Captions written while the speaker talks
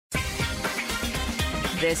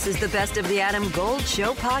This is the Best of the Adam Gold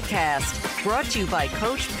Show podcast, brought to you by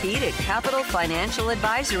Coach Pete at Capital Financial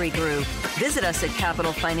Advisory Group. Visit us at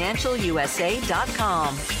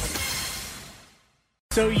capitalfinancialusa.com.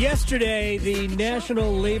 So yesterday, the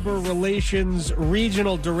National Labor Relations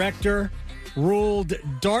Regional Director ruled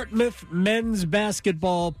Dartmouth men's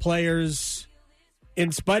basketball players,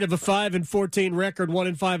 in spite of a 5-14 record,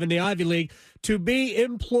 1-5 in the Ivy League, to be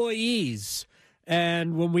employees.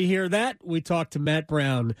 And when we hear that, we talk to Matt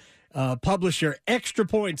Brown, publisher, Extra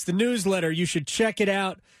Points, the newsletter. You should check it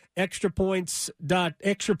out,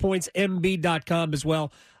 extrapointsmb.com as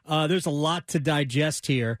well. There's a lot to digest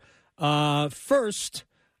here. First,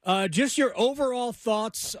 just your overall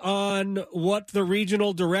thoughts on what the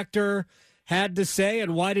regional director had to say,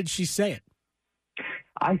 and why did she say it?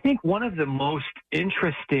 I think one of the most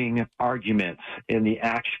interesting arguments in the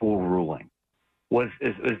actual ruling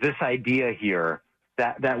is this idea here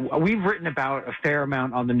that we've written about a fair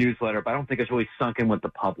amount on the newsletter, but I don't think it's really sunk in with the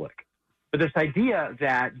public. But this idea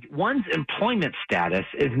that one's employment status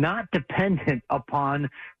is not dependent upon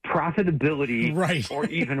profitability right. or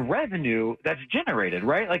even revenue that's generated,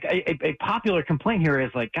 right? Like a popular complaint here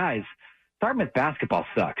is like, guys, Dartmouth basketball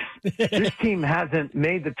sucks. This team hasn't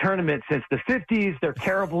made the tournament since the 50s. They're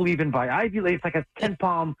terrible even by Ivy League. It's like a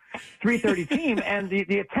 10-palm 330 team, and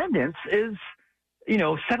the attendance is,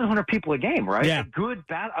 700 people a game, right? Yeah.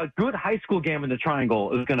 A good high school game in the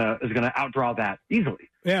Triangle is gonna outdraw that easily.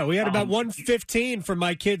 Yeah, we had about 115 for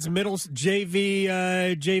my kid's middle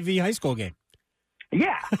JV high school game.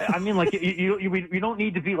 Yeah, I mean, like you don't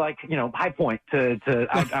need to be like High Point to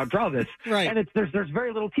outdraw this, right? And there's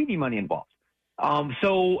very little TV money involved.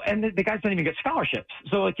 So the guys don't even get scholarships.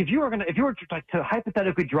 So like if you were to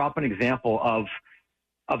hypothetically drop an example of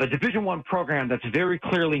a Division I program that's very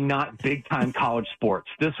clearly not big time college sports,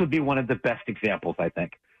 this would be one of the best examples, I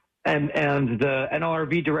think. And the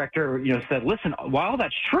NLRB director said, listen, while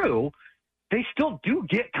that's true, they still do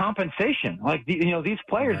get compensation. Like these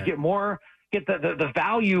players right. get the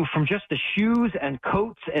value from just the shoes and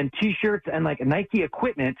coats and T-shirts and like Nike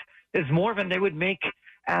equipment is more than they would make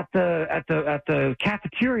at the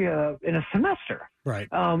cafeteria in a semester. Right.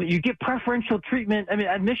 You get preferential treatment. I mean,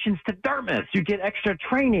 admissions to Dartmouth. You get extra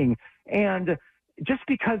training, and just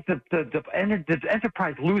because the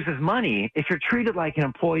enterprise loses money, if you're treated like an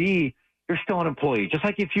employee, you're still an employee. Just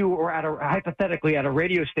like if you were hypothetically at a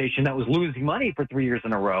radio station that was losing money for 3 years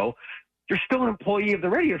in a row, you're still an employee of the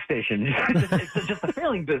radio station. It's just a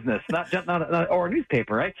failing business, not or a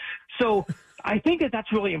newspaper, right? So I think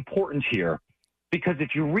that's really important here, because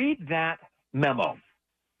if you read that memo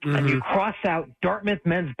mm-hmm. and you cross out Dartmouth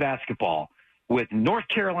men's basketball with North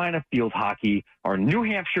Carolina field hockey or New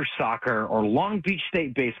Hampshire soccer or Long Beach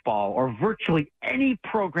State baseball or virtually any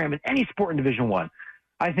program in any sport in Division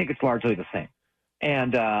I think it's largely the same.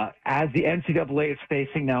 And as the NCAA is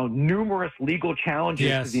facing now numerous legal challenges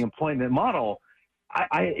yes. to the employment model,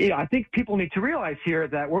 I think people need to realize here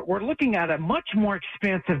that we're looking at a much more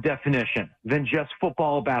expansive definition than just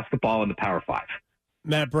football, basketball, and the Power Five.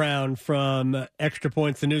 Matt Brown from Extra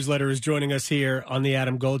Points, the newsletter, is joining us here on the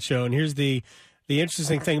Adam Gold Show. And here's the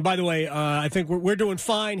interesting thing. By the way, I think we're doing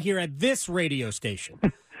fine here at this radio station.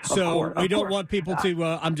 So we don't want people to.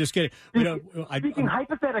 I'm just kidding. Speaking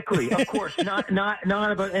hypothetically, of course, not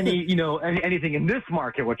about anything in this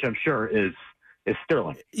market, which I'm sure is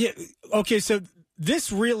sterling. Yeah. Okay. So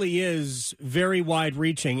this really is very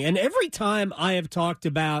wide-reaching, and every time I have talked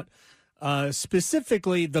about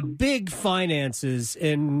specifically the big finances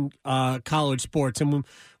in college sports, and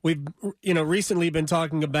we've recently been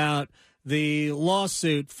talking about the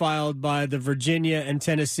lawsuit filed by the Virginia and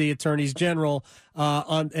Tennessee attorneys general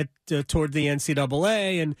toward the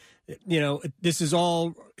NCAA, and this is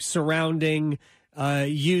all surrounding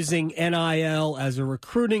using NIL as a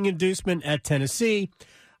recruiting inducement at Tennessee.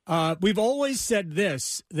 We've always said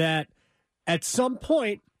this, that at some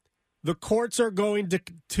point the courts are going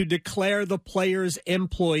to declare the players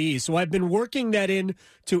employees. So I've been working that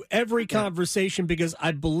into every conversation because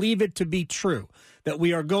I believe it to be true, that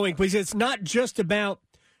we are going, because it's not just about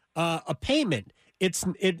a payment.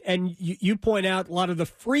 And you point out a lot of the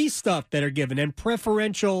free stuff that are given and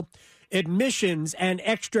preferential admissions and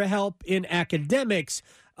extra help in academics.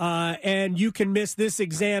 And you can miss this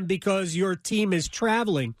exam because your team is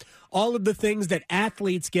traveling. All of the things that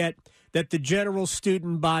athletes get that the general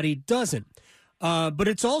student body doesn't. But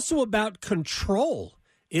it's also about control,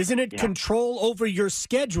 isn't it? Yeah. Control over your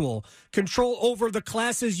schedule, control over the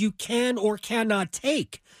classes you can or cannot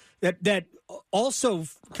take. That also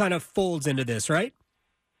kind of folds into this, right?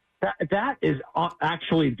 That is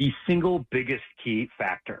actually the single biggest key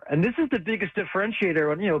factor. And this is the biggest differentiator.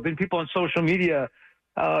 When, when people on social media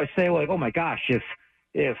say like, oh my gosh,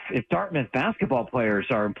 if Dartmouth basketball players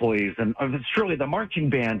are employees, and surely the marching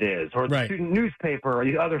band is, or the student newspaper, or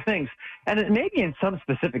the other things. And it maybe in some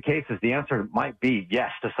specific cases, the answer might be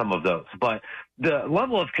yes to some of those. But the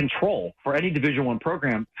level of control for any Division I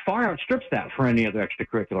program far outstrips that for any other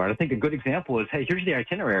extracurricular. And I think a good example is, hey, here's the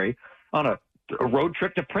itinerary on a road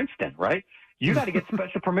trip to Princeton, right? You got to get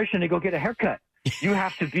special permission to go get a haircut. You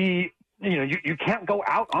have to be, you can't go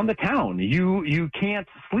out on the town. You can't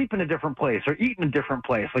sleep in a different place or eat in a different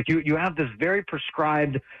place. Like you have this very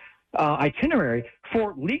prescribed itinerary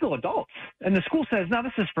for legal adults. And the school says, no,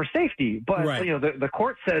 this is for safety. But, the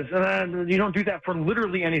court says, you don't do that for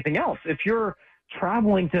literally anything else. If you're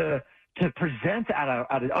traveling to present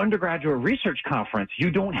at an undergraduate research conference,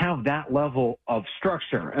 you don't have that level of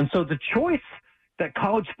structure. And so the choice that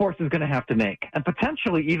college sports is going to have to make, and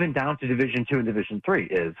potentially even down to Division II and Division III,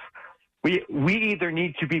 is we either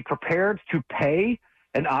need to be prepared to pay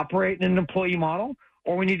and operate in an employee model,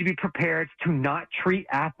 or we need to be prepared to not treat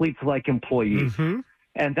athletes like employees. Mm-hmm.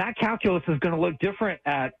 And that calculus is going to look different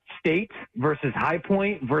at State versus High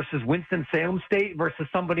Point versus Winston-Salem State versus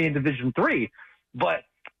somebody in Division III. But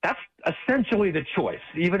that's essentially the choice,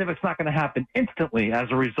 even if it's not going to happen instantly as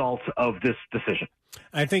a result of this decision.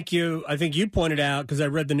 I think you pointed out, because I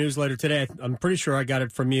read the newsletter today, I'm pretty sure I got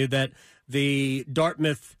it from you, that the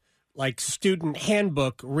Dartmouth student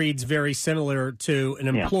handbook reads very similar to an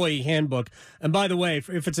employee handbook. And by the way,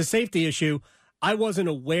 if it's a safety issue, I wasn't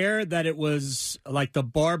aware that it was like the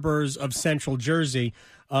barbers of Central Jersey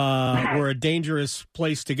were a dangerous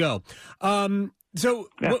place to go.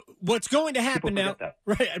 What's going to happen now?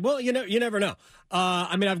 Right. Well, you never know.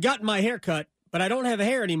 I've gotten my hair cut, but I don't have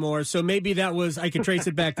hair anymore. So maybe I could trace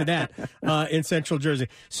it back to that in Central Jersey.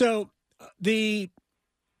 So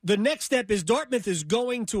the next step is Dartmouth is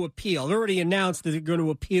going to appeal. They already announced that they're going to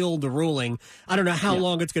appeal the ruling. I don't know how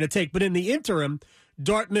long it's going to take, but in the interim,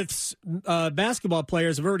 Dartmouth's basketball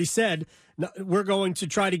players have already said we're going to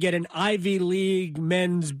try to get an Ivy League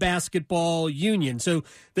men's basketball union. So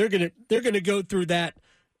they're going to go through that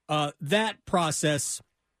process.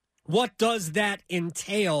 What does that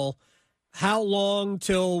entail? How long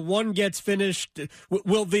till one gets finished?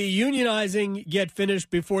 Will the unionizing get finished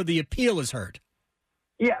before the appeal is heard?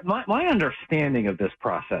 Yeah, my understanding of this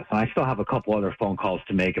process, and I still have a couple other phone calls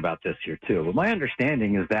to make about this here too, but my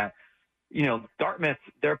understanding is that, Dartmouth,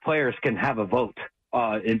 their players can have a vote,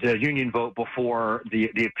 into a union vote before the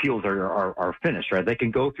appeals are finished, right? They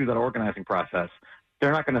can go through that organizing process.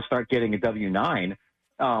 They're not going to start getting a W-9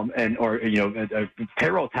 a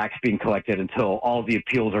payroll tax being collected until all the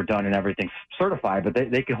appeals are done and everything's certified, but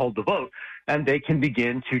they can hold the vote, and they can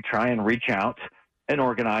begin to try and reach out and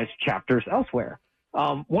organize chapters elsewhere.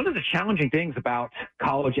 One of the challenging things about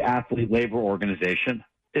college athlete labor organization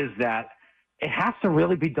is that it has to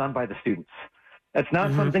really be done by the students. It's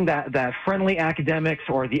not something that friendly academics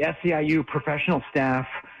or the SEIU professional staff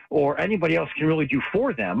or anybody else can really do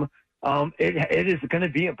for them. It is going to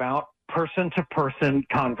be about person-to-person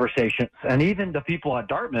conversations. And even the people at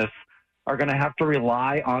Dartmouth are going to have to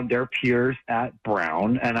rely on their peers at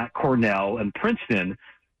Brown and at Cornell and Princeton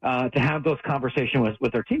to have those conversations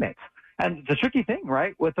with their teammates. And the tricky thing,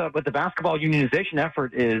 right, with the basketball unionization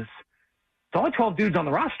effort is it's only 12 dudes on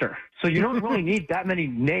the roster. So you don't really need that many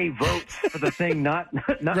nay votes for the thing not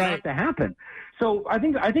to happen. So I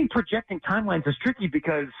think projecting timelines is tricky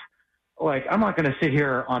because, I'm not going to sit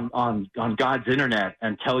here on God's internet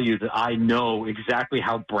and tell you that I know exactly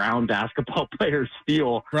how Brown basketball players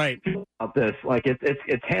feel about this.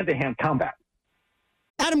 It's hand-to-hand combat.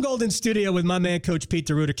 Adam Gold in studio with my man, Coach Pete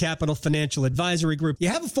DeRuiter, Capital Financial Advisory Group. You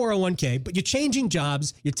have a 401k, but you're changing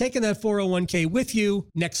jobs. You're taking that 401k with you.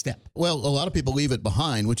 Next step. Well, a lot of people leave it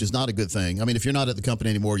behind, which is not a good thing. I mean, if you're not at the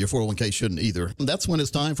company anymore, your 401k shouldn't either. And that's when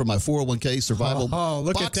it's time for my 401k survival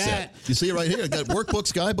look box at that. set. You see it right here. I got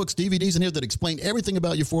workbooks, guidebooks, DVDs in here that explain everything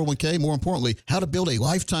about your 401k. More importantly, how to build a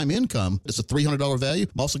lifetime income. It's a $300 value.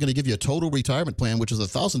 I'm also going to give you a total retirement plan, which is a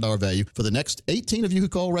 $1,000 value for the next 18 of you who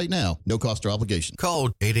call right now. No cost or obligation.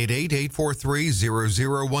 Call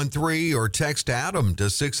 888-843-0013 or text Adam to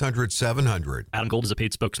 600-700. Adam Gold is a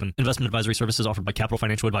paid spokesman. Investment advisory services offered by Capital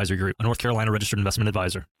Financial Advisory Group, a North Carolina registered investment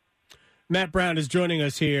advisor. Matt Brown is joining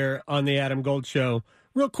us here on the Adam Gold Show.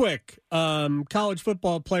 Real quick, College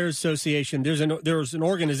Football Players Association, there's an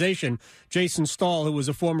organization, Jason Stahl, who was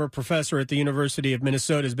a former professor at the University of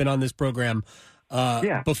Minnesota, has been on this program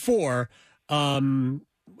before. How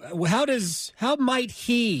might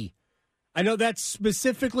he, I know that's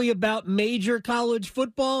specifically about major college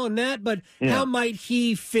football and that, but how might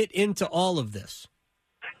he fit into all of this?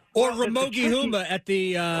 Or Ramogi Huma at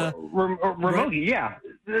the Ramogi, yeah.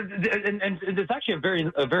 And it's actually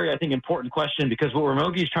a very, I think, important question, because what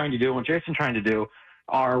Ramogi's trying to do and what Jason's trying to do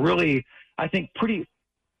are really, I think, pretty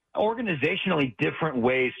organizationally different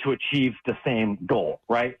ways to achieve the same goal,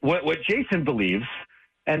 right? What Jason believes,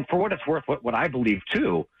 and for what it's worth, what I believe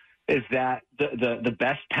too, is that the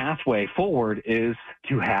best pathway forward is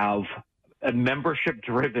to have a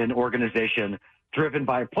membership-driven organization driven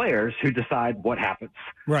by players who decide what happens.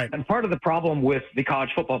 Right. And part of the problem with the College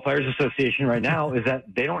Football Players Association right now is that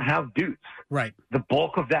they don't have dues. Right. The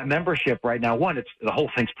bulk of that membership right now, the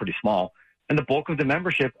whole thing's pretty small. And the bulk of the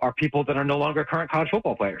membership are people that are no longer current college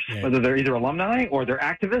football players, whether they're either alumni or they're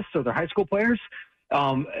activists or they're high school players.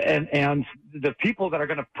 And the people that are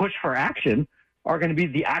going to push for action are going to be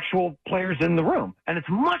the actual players in the room. And it's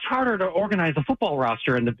much harder to organize a football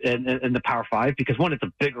roster in the Power Five because, one, it's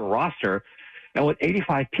a bigger roster. And with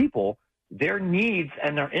 85 people, their needs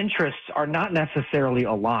and their interests are not necessarily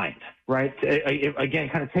aligned, right? Again,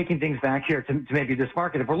 kind of taking things back here to maybe this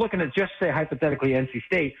market. If we're looking at just, say, hypothetically, NC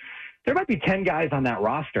State, there might be 10 guys on that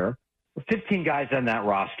roster, 15 guys on that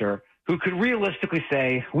roster who could realistically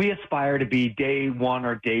say, we aspire to be day 1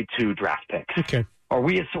 or day 2 draft picks. Okay. Or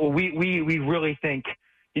we really think,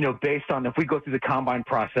 based on if we go through the combine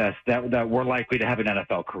process that we're likely to have an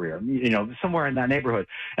NFL career, somewhere in that neighborhood.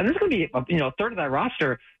 And there's going to be, a third of that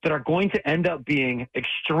roster that are going to end up being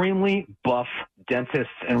extremely buff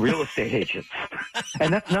dentists and real estate agents.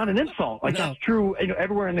 And that's not an insult. That's true,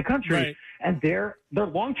 everywhere in the country. Right. And their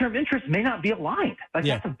long-term interests may not be aligned. That's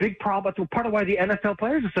a big problem. That's part of why the NFL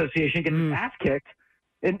Players Association gets its ass kicked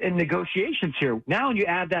in negotiations here. Now you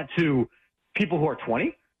add that to people who are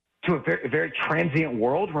 20, to a very, very transient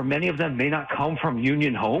world where many of them may not come from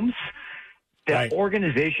union homes, that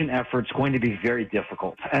organization effort's going to be very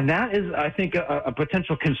difficult. And that is, I think, a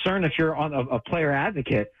potential concern if you're on a player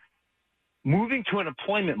advocate. Moving to an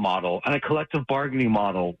employment model and a collective bargaining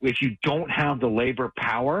model, if you don't have the labor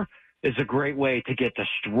power, is a great way to get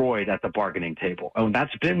destroyed at the bargaining table. And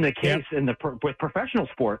that's been the case with professional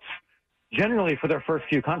sports, generally for their first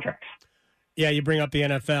few contracts. Yeah, you bring up the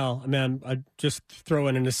NFL. I mean, I just throw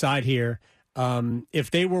in an aside here.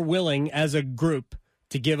 If they were willing as a group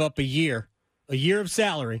to give up a year of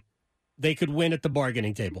salary, they could win at the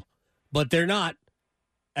bargaining table. But they're not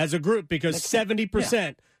as a group because 70%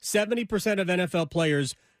 of NFL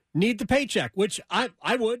players need the paycheck, which I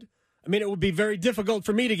would. I mean, it would be very difficult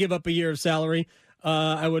for me to give up a year of salary.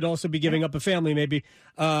 I would also be giving up a family, maybe.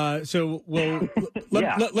 So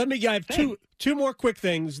let me. I have two more quick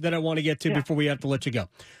things that I want to get to before we have to let you go.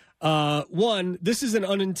 One, this is an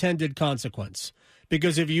unintended consequence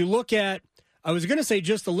because if you look at, I was going to say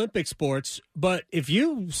just Olympic sports, but if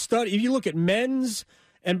you look at men's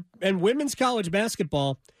and women's college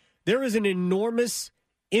basketball, there is an enormous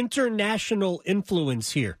international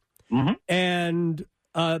influence here, and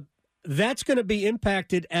that's going to be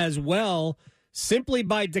impacted as well, simply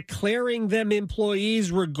by declaring them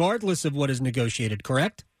employees regardless of what is negotiated,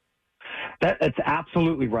 correct? That's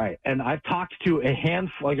absolutely right. And I've talked to a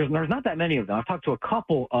handful, there's not that many of them. I've talked to a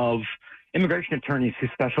couple of immigration attorneys who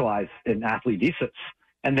specialize in athlete visas.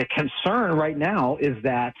 And the concern right now is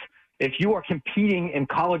that if you are competing in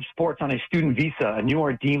college sports on a student visa and you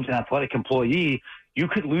are deemed an athletic employee, you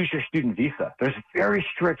could lose your student visa. There's very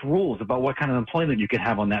strict rules about what kind of employment you can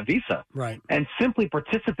have on that visa. Right. And simply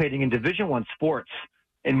participating in Division I sports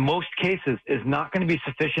in most cases is not going to be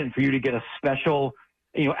sufficient for you to get a special,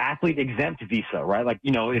 athlete exempt visa, right? Like,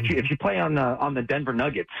 if you play on the Denver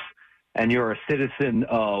Nuggets and you're a citizen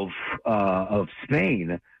of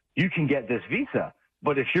Spain, you can get this visa.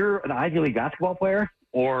 But if you're an Ivy League basketball player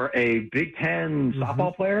or a Big Ten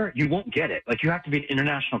softball player, you won't get it. Like, you have to be an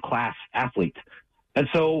international class athlete. And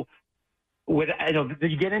so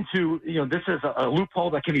you get into, this is a loophole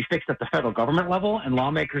that can be fixed at the federal government level, and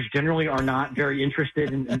lawmakers generally are not very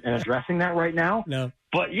interested in addressing that right now. No.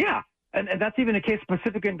 But yeah, and that's even a case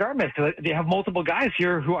specific in Dartmouth, because they have multiple guys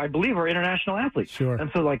here who I believe are international athletes. Sure. And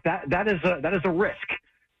so that is a risk,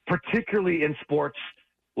 particularly in sports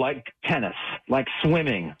like tennis, like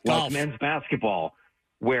swimming, golf, like men's basketball,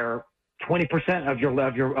 where 20% of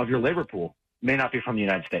your labor pool may not be from the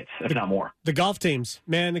United States, if not more. The golf teams,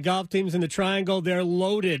 man, the golf teams in the Triangle, they're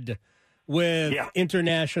loaded with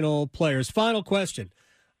international players. Final question.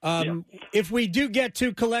 If we do get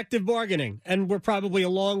to collective bargaining, and we're probably a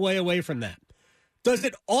long way away from that, does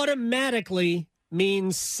it automatically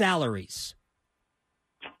mean salaries?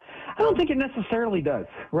 I don't think it necessarily does,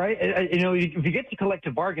 right? If you get to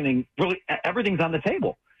collective bargaining, really everything's on the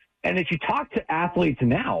table. And if you talk to athletes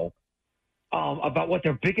now, about what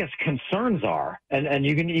their biggest concerns are. And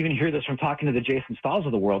you can even hear this from talking to the Jason Stahls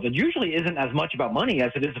of the world. It usually isn't as much about money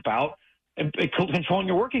as it is about controlling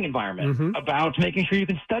your working environment, about making sure you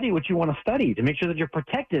can study what you want to study, to make sure that you're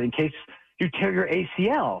protected in case you tear your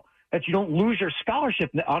ACL, that you don't lose your scholarship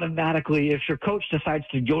automatically if your coach decides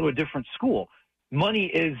to go to a different school. Money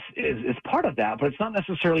is part of that, but it's not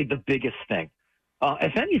necessarily the biggest thing.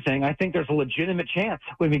 If anything, I think there's a legitimate chance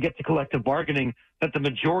when we get to collective bargaining that the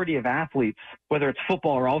majority of athletes, whether it's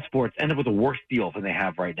football or all sports, end up with a worse deal than they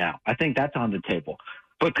have right now. I think that's on the table.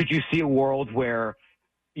 But could you see a world where,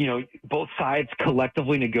 both sides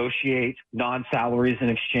collectively negotiate non-salaries in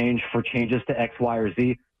exchange for changes to X, Y, or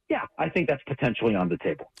Z? Yeah, I think that's potentially on the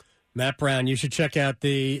table. Matt Brown, you should check out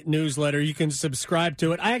the newsletter. You can subscribe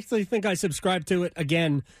to it. I actually think I subscribed to it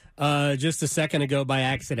again just a second ago by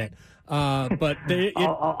accident. But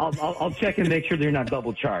I'll check and make sure they're not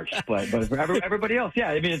double charged. But for everybody else, yeah,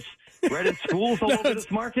 I mean, it's read in schools all over this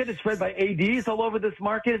market. It's read by ADs all over this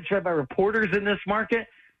market. It's read by reporters in this market.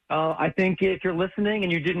 I think if you're listening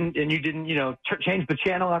and you didn't, change the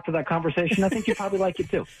channel after that conversation, I think you probably like it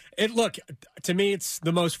too. Look, to me, it's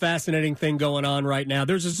the most fascinating thing going on right now.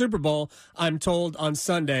 There's a Super Bowl, I'm told, on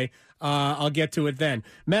Sunday. I'll get to it then.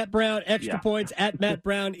 Matt Brown, Extra Points, at Matt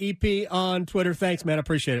Brown EP on Twitter. Thanks, man. I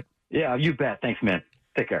appreciate it. Yeah, you bet. Thanks, man.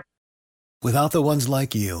 Take care. Without the ones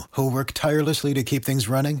like you, who work tirelessly to keep things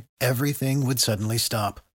running, everything would suddenly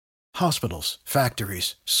stop. Hospitals,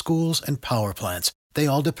 factories, schools, and power plants, they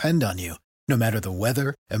all depend on you. No matter the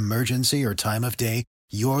weather, emergency, or time of day,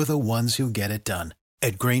 you're the ones who get it done.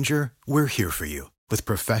 At Grainger, we're here for you with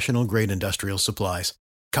professional-grade industrial supplies.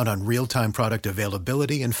 Count on real-time product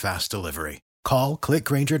availability and fast delivery. Call, click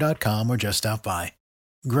Grainger.com, or just stop by.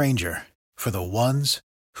 Grainger, for the ones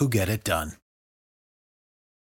who get it done.